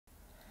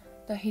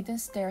The Hidden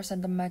Stairs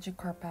and the Magic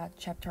Carpet,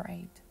 Chapter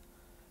 8.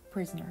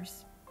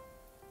 Prisoners.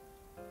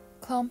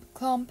 Clump,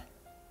 clump.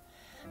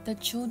 The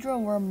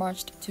children were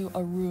marched to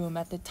a room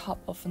at the top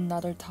of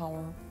another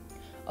tower.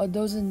 A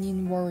dozen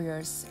Nin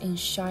warriors in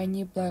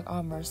shiny black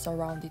armor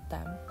surrounded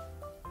them.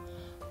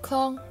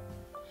 Clong!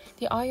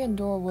 The iron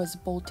door was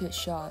bolted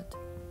shut.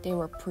 They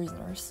were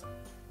prisoners.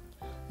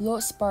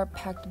 Lord Spar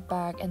packed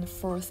back and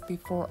forth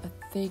before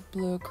a thick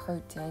blue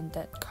curtain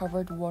that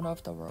covered one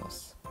of the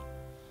walls.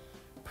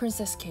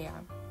 Princess Kea,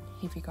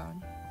 he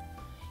began,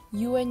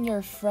 you and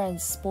your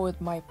friends spoiled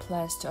my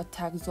plans to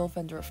attack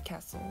Zulfendorf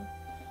Castle,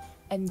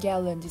 and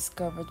Galen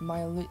discovered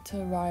my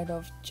little right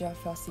of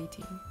Jaffa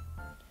City.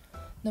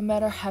 No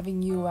matter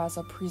having you as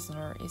a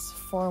prisoner is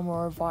far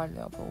more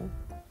valuable.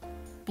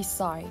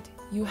 Besides,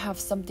 you have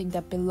something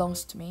that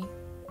belongs to me.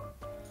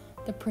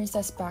 The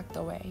princess backed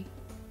away.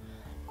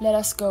 Let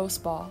us go,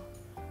 Spa.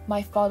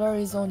 My father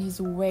is on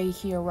his way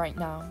here right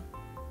now.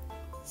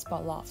 Spa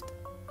laughed.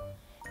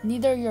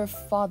 Neither your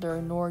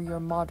father nor your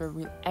mother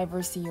will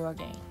ever see you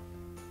again.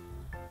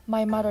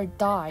 My mother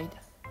died,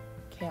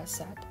 Kea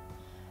said,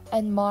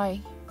 and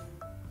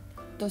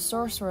The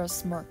sorcerer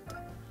smirked.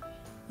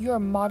 Your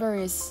mother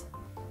is...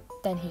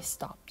 Then he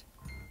stopped.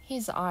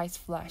 His eyes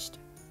flashed.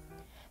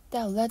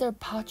 That leather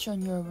pouch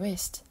on your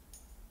wrist.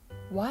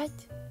 What?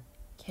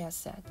 Kea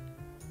said.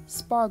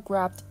 Spar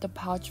grabbed the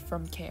pouch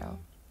from Kea.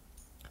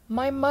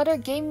 My mother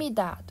gave me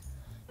that,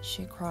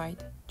 she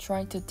cried,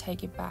 trying to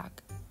take it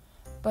back.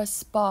 But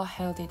Spar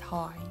held it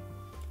high.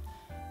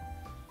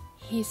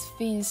 His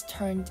fins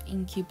turned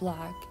inky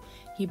black.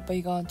 He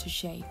began to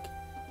shake.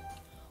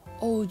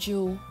 Oh,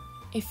 Jewel,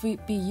 if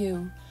it be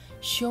you,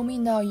 show me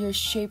now your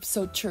shape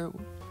so true.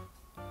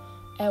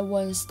 At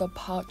once the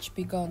pouch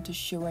began to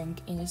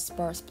shrink in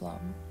Spar's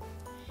palm.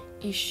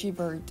 It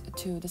shivered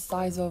to the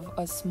size of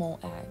a small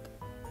egg.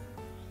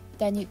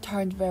 Then it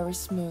turned very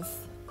smooth.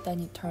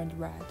 Then it turned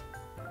red.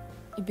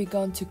 It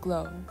began to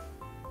glow.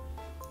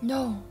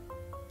 No,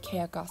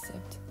 Kea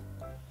gossiped.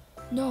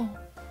 No,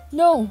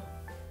 no!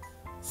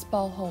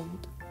 Spell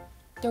hold.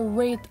 The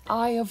red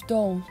eye of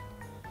dawn.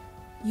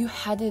 You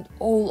had it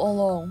all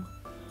along.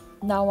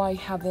 Now I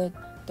have it.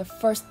 The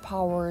first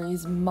power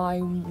is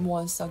mine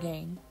once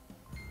again.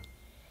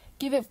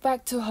 Give it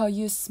back to her,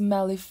 you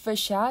smelly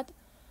fishhead!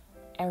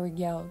 Eric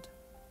yelled.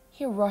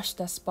 He rushed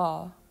at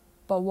Spar,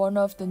 but one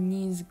of the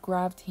Nins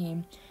grabbed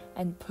him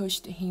and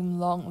pushed him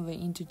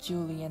longly into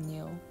Julie and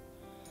Neil.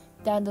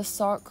 Then the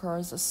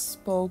Sarkars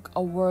spoke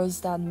a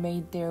words that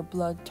made their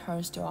blood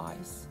turn to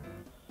ice.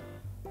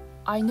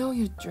 I know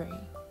you three.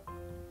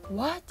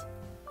 What?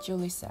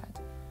 Julie said.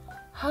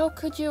 How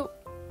could you?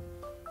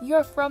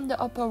 You're from the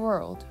upper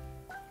world.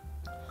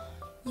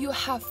 You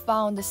have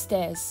found the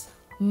stairs,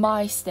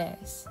 my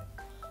stairs.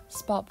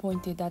 Spot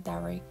pointed at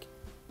Eric.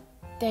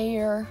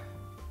 They're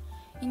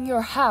in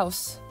your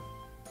house.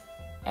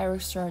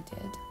 Eric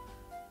started.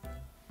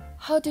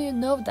 How do you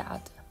know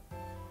that?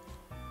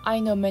 I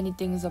know many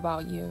things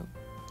about you,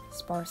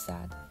 Spar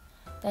said.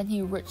 Then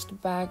he reached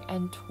back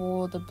and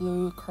tore the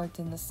blue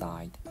curtain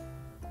aside.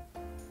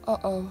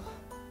 Uh-oh,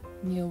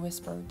 Neil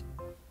whispered.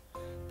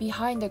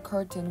 Behind the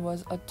curtain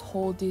was a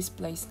tall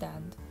display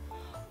stand.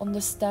 On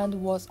the stand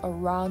was a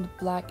round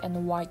black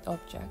and white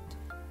object.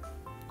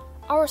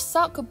 Our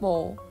soccer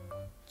ball,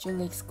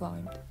 Julie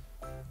exclaimed.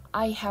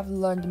 I have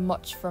learned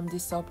much from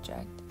this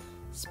object,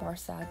 Spar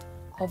said,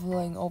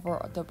 hovering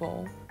over the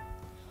ball.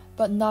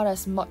 But not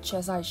as much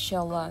as I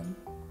shall learn.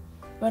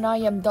 When I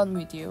am done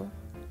with you.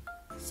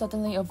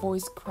 Suddenly a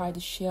voice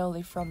cried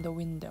shrilly from the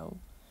window.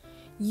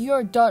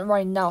 You're done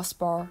right now,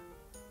 Spar.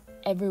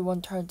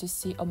 Everyone turned to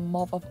see a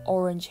mop of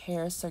orange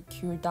hair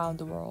circle down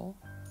the wall.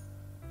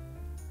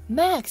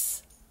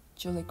 Max!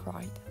 Julie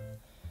cried.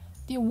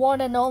 The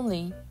one and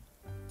only.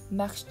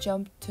 Max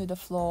jumped to the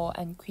floor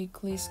and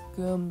quickly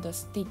skimmed the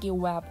sticky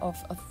web of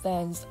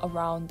Athens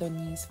around the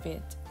Nins'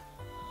 feet.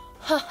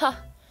 Ha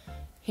ha!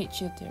 He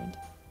chittered.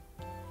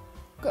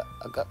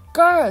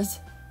 Girls!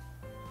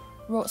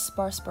 Road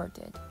Spar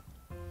spurted.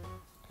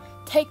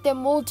 Take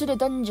them all to the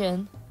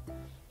dungeon.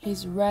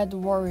 His red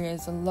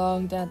warriors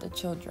lunged at the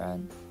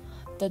children,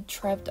 the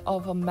trapped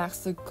of a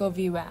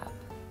Maxogovi web.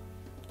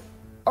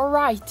 All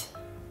right,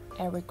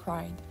 Eric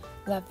cried,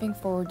 leaping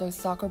for the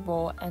soccer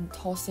ball and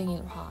tossing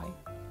it high.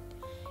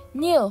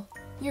 Neil,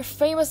 your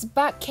famous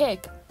back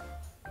kick,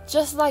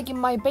 just like in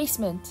my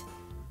basement.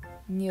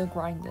 Neil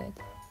grinded.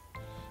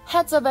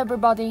 Heads up,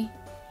 everybody.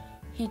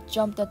 He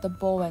jumped at the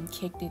ball and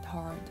kicked it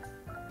hard.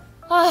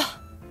 Ah!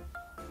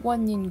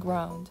 One Nin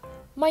ground.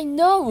 My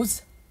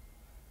nose!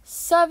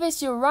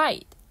 Service you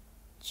right!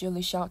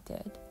 Julie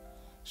shouted.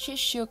 She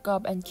shook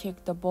up and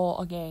kicked the ball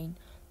again.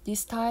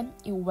 This time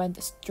it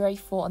went straight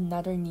for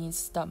another Nin's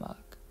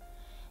stomach.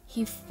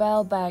 He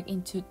fell back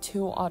into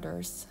two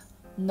others,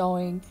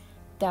 knocking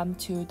them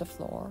to the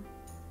floor.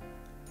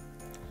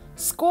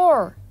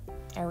 Score!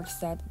 Eric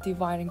said,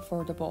 dividing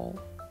for the ball.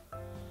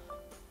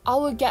 I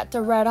will get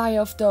the red eye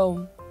of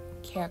Dome,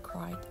 Kea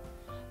cried.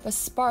 But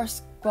Spar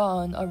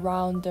spun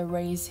around to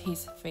raise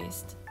his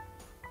fist.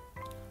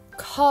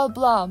 Cold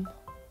Blum!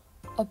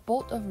 A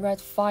bolt of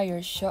red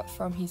fire shot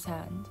from his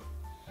hand.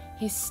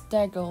 He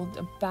staggered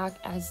back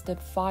as the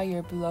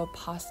fire below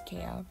passed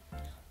Kea,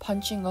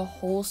 punching a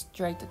hole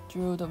straight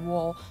through the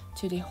wall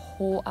to the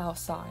hole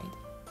outside.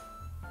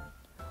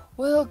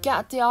 "We'll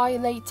get the eye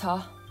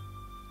later,"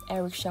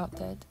 Eric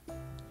shouted.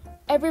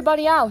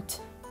 "Everybody out!"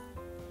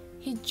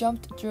 He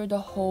jumped through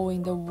the hole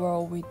in the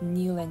wall with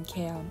Neil and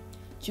Kea.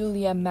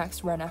 Julie and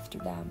Max ran after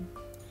them.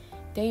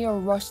 They all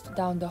rushed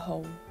down the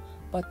hole,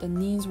 but the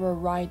Neens were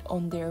right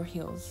on their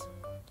heels.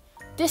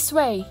 "This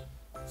way,"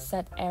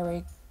 said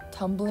Eric,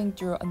 tumbling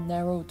through a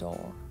narrow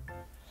door.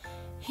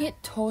 He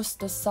tossed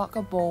the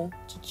soccer ball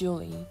to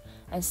Julie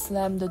and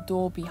slammed the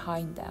door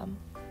behind them.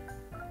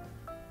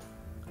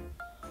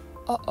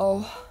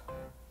 "Uh-oh,"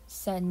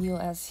 said Neil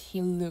as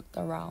he looked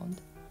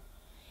around.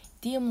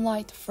 Dim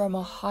light from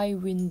a high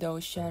window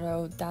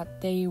showed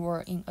that they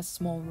were in a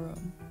small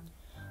room.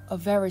 A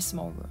very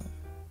small room.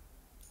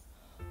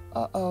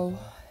 "Uh-oh,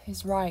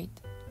 he's right,"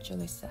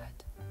 Julie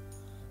said.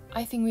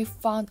 "I think we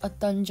found a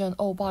dungeon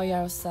all by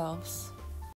ourselves."